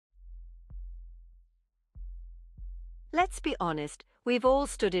Let's be honest, we've all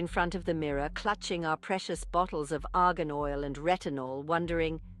stood in front of the mirror clutching our precious bottles of argan oil and retinol,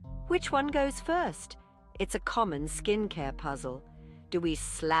 wondering, which one goes first? It's a common skincare puzzle. Do we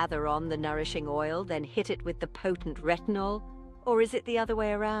slather on the nourishing oil, then hit it with the potent retinol? Or is it the other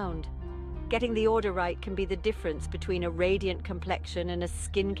way around? Getting the order right can be the difference between a radiant complexion and a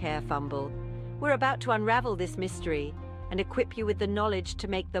skincare fumble. We're about to unravel this mystery and equip you with the knowledge to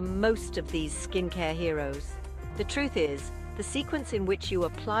make the most of these skincare heroes. The truth is, the sequence in which you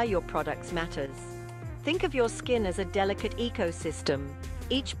apply your products matters. Think of your skin as a delicate ecosystem.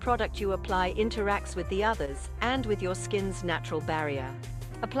 Each product you apply interacts with the others and with your skin's natural barrier.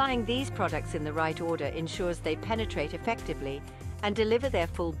 Applying these products in the right order ensures they penetrate effectively and deliver their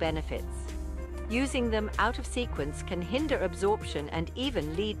full benefits. Using them out of sequence can hinder absorption and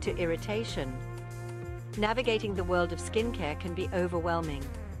even lead to irritation. Navigating the world of skincare can be overwhelming.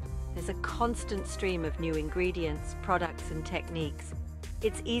 There's a constant stream of new ingredients, products, and techniques.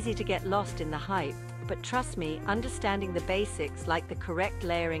 It's easy to get lost in the hype, but trust me, understanding the basics like the correct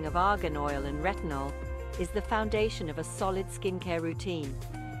layering of argan oil and retinol is the foundation of a solid skincare routine.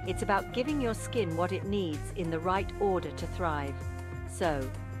 It's about giving your skin what it needs in the right order to thrive. So,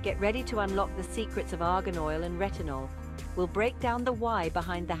 get ready to unlock the secrets of argan oil and retinol. We'll break down the why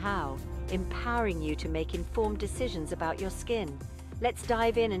behind the how, empowering you to make informed decisions about your skin. Let's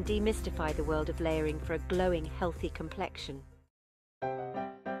dive in and demystify the world of layering for a glowing, healthy complexion.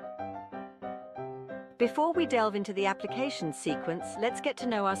 Before we delve into the application sequence, let's get to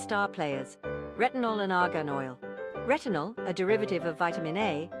know our star players, retinol and argan oil. Retinol, a derivative of vitamin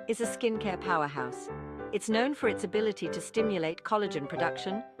A, is a skincare powerhouse. It's known for its ability to stimulate collagen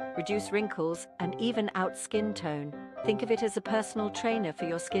production, reduce wrinkles, and even out skin tone. Think of it as a personal trainer for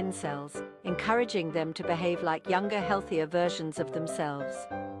your skin cells, encouraging them to behave like younger, healthier versions of themselves.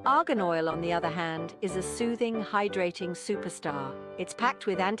 Argan oil, on the other hand, is a soothing, hydrating superstar. It's packed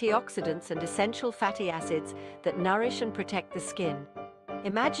with antioxidants and essential fatty acids that nourish and protect the skin.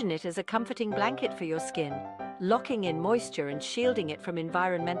 Imagine it as a comforting blanket for your skin, locking in moisture and shielding it from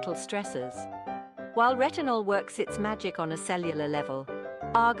environmental stressors. While retinol works its magic on a cellular level,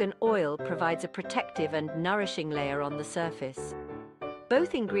 argan oil provides a protective and nourishing layer on the surface.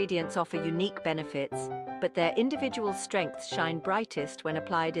 Both ingredients offer unique benefits, but their individual strengths shine brightest when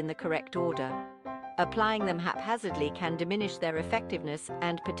applied in the correct order. Applying them haphazardly can diminish their effectiveness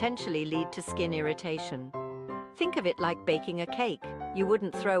and potentially lead to skin irritation. Think of it like baking a cake. You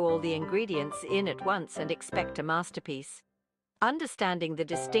wouldn't throw all the ingredients in at once and expect a masterpiece. Understanding the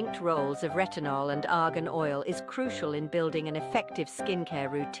distinct roles of retinol and argan oil is crucial in building an effective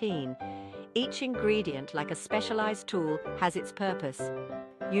skincare routine. Each ingredient, like a specialized tool, has its purpose.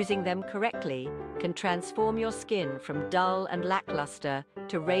 Using them correctly can transform your skin from dull and lackluster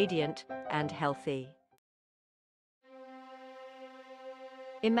to radiant and healthy.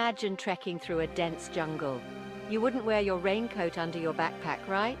 Imagine trekking through a dense jungle. You wouldn't wear your raincoat under your backpack,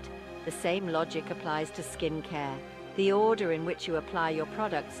 right? The same logic applies to skincare. The order in which you apply your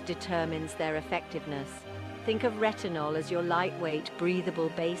products determines their effectiveness. Think of retinol as your lightweight, breathable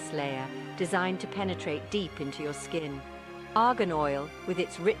base layer, designed to penetrate deep into your skin. Argan oil, with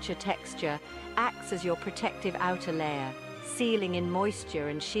its richer texture, acts as your protective outer layer, sealing in moisture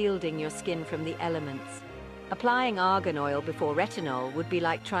and shielding your skin from the elements. Applying argan oil before retinol would be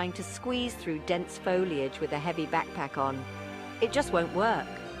like trying to squeeze through dense foliage with a heavy backpack on. It just won't work.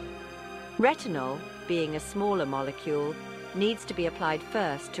 Retinol, being a smaller molecule, needs to be applied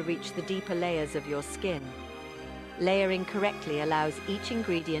first to reach the deeper layers of your skin. Layering correctly allows each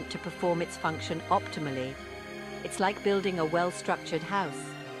ingredient to perform its function optimally. It's like building a well-structured house.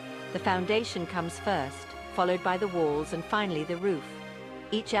 The foundation comes first, followed by the walls and finally the roof.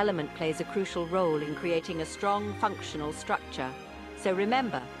 Each element plays a crucial role in creating a strong, functional structure. So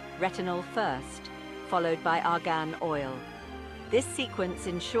remember, retinol first, followed by argan oil. This sequence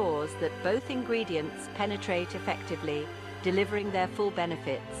ensures that both ingredients penetrate effectively, delivering their full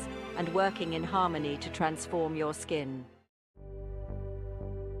benefits and working in harmony to transform your skin.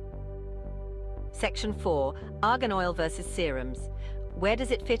 Section 4. Argan oil versus serums. Where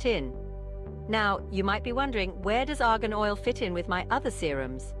does it fit in? Now, you might be wondering, where does argan oil fit in with my other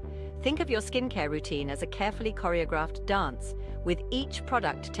serums? Think of your skincare routine as a carefully choreographed dance, with each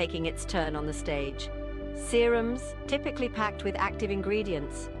product taking its turn on the stage. Serums, typically packed with active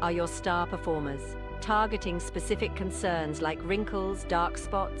ingredients, are your star performers, targeting specific concerns like wrinkles, dark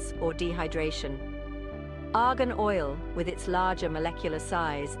spots, or dehydration. Argan oil, with its larger molecular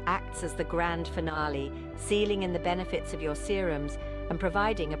size, acts as the grand finale, sealing in the benefits of your serums and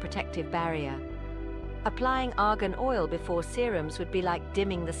providing a protective barrier. Applying argan oil before serums would be like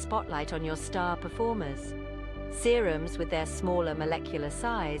dimming the spotlight on your star performers. Serums, with their smaller molecular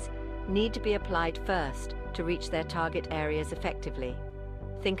size, need to be applied first to reach their target areas effectively.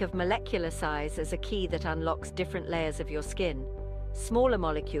 Think of molecular size as a key that unlocks different layers of your skin. Smaller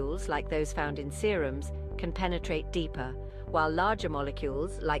molecules, like those found in serums, can penetrate deeper, while larger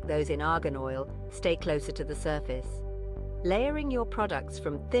molecules, like those in argan oil, stay closer to the surface. Layering your products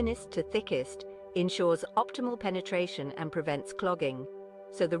from thinnest to thickest ensures optimal penetration and prevents clogging.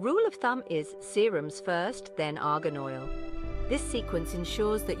 So the rule of thumb is serums first, then argan oil. This sequence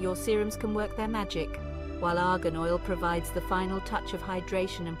ensures that your serums can work their magic, while argan oil provides the final touch of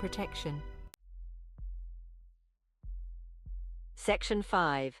hydration and protection. Section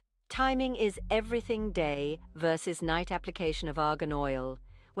 5. Timing is everything day versus night application of argan oil.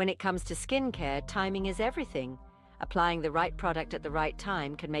 When it comes to skincare, timing is everything. Applying the right product at the right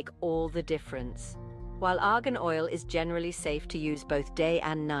time can make all the difference. While argan oil is generally safe to use both day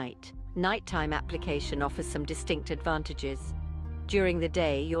and night, nighttime application offers some distinct advantages. During the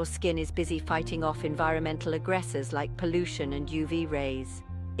day, your skin is busy fighting off environmental aggressors like pollution and UV rays.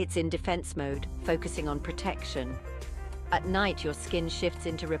 It's in defense mode, focusing on protection. At night, your skin shifts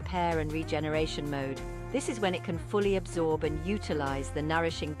into repair and regeneration mode. This is when it can fully absorb and utilize the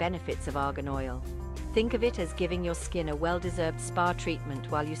nourishing benefits of argan oil. Think of it as giving your skin a well-deserved spa treatment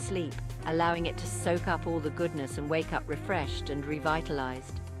while you sleep, allowing it to soak up all the goodness and wake up refreshed and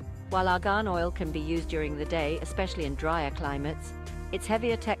revitalized. While argan oil can be used during the day, especially in drier climates, its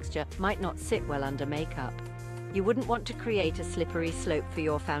heavier texture might not sit well under makeup. You wouldn't want to create a slippery slope for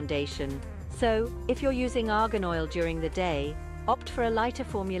your foundation. So, if you're using argan oil during the day, opt for a lighter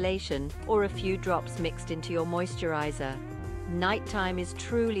formulation or a few drops mixed into your moisturizer. Nighttime is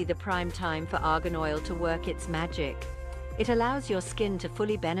truly the prime time for argan oil to work its magic. It allows your skin to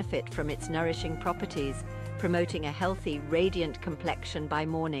fully benefit from its nourishing properties, promoting a healthy, radiant complexion by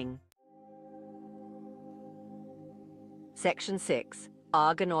morning. Section 6.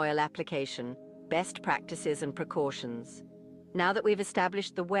 Argan oil application. Best practices and precautions. Now that we've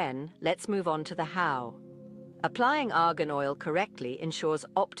established the when, let's move on to the how. Applying argan oil correctly ensures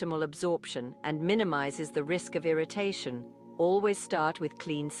optimal absorption and minimizes the risk of irritation. Always start with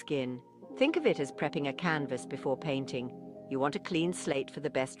clean skin. Think of it as prepping a canvas before painting. You want a clean slate for the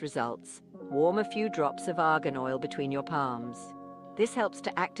best results. Warm a few drops of argan oil between your palms. This helps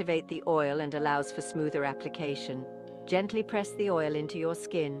to activate the oil and allows for smoother application. Gently press the oil into your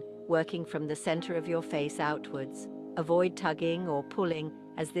skin, working from the center of your face outwards. Avoid tugging or pulling,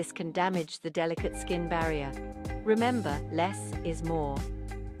 as this can damage the delicate skin barrier. Remember, less is more.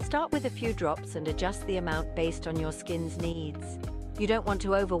 Start with a few drops and adjust the amount based on your skin's needs. You don't want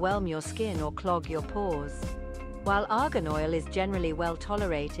to overwhelm your skin or clog your pores. While argan oil is generally well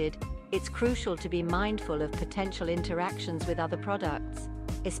tolerated, it's crucial to be mindful of potential interactions with other products,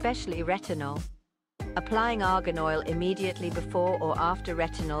 especially retinol. Applying argan oil immediately before or after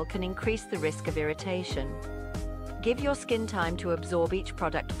retinol can increase the risk of irritation. Give your skin time to absorb each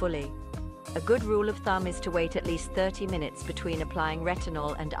product fully. A good rule of thumb is to wait at least 30 minutes between applying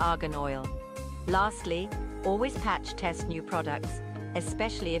retinol and argan oil. Lastly, always patch test new products,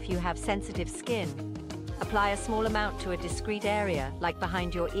 especially if you have sensitive skin. Apply a small amount to a discrete area, like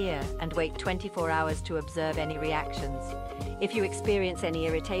behind your ear, and wait 24 hours to observe any reactions. If you experience any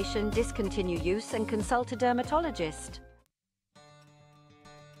irritation, discontinue use and consult a dermatologist.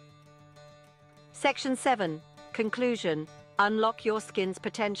 Section 7. Conclusion. Unlock your skin's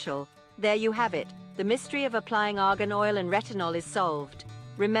potential. There you have it. The mystery of applying argan oil and retinol is solved.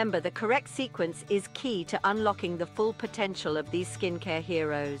 Remember, the correct sequence is key to unlocking the full potential of these skincare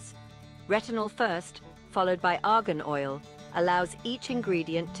heroes. Retinol first, followed by argan oil, allows each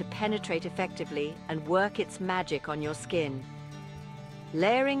ingredient to penetrate effectively and work its magic on your skin.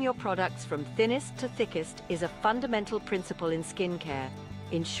 Layering your products from thinnest to thickest is a fundamental principle in skincare,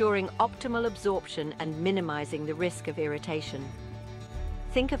 ensuring optimal absorption and minimizing the risk of irritation.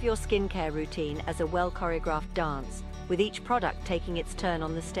 Think of your skincare routine as a well-choreographed dance, with each product taking its turn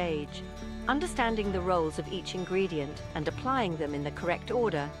on the stage. Understanding the roles of each ingredient and applying them in the correct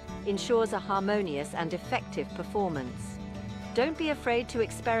order ensures a harmonious and effective performance. Don't be afraid to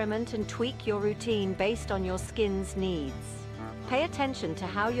experiment and tweak your routine based on your skin's needs. Pay attention to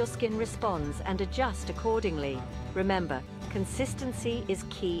how your skin responds and adjust accordingly. Remember, consistency is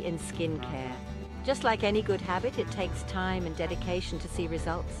key in skincare. Just like any good habit, it takes time and dedication to see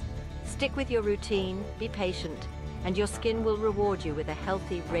results. Stick with your routine, be patient, and your skin will reward you with a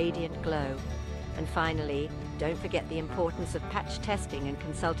healthy, radiant glow. And finally, don't forget the importance of patch testing and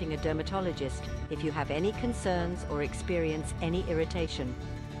consulting a dermatologist if you have any concerns or experience any irritation.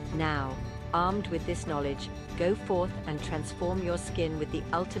 Now, Armed with this knowledge, go forth and transform your skin with the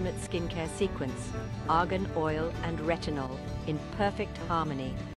ultimate skincare sequence, Argan Oil and Retinol, in perfect harmony.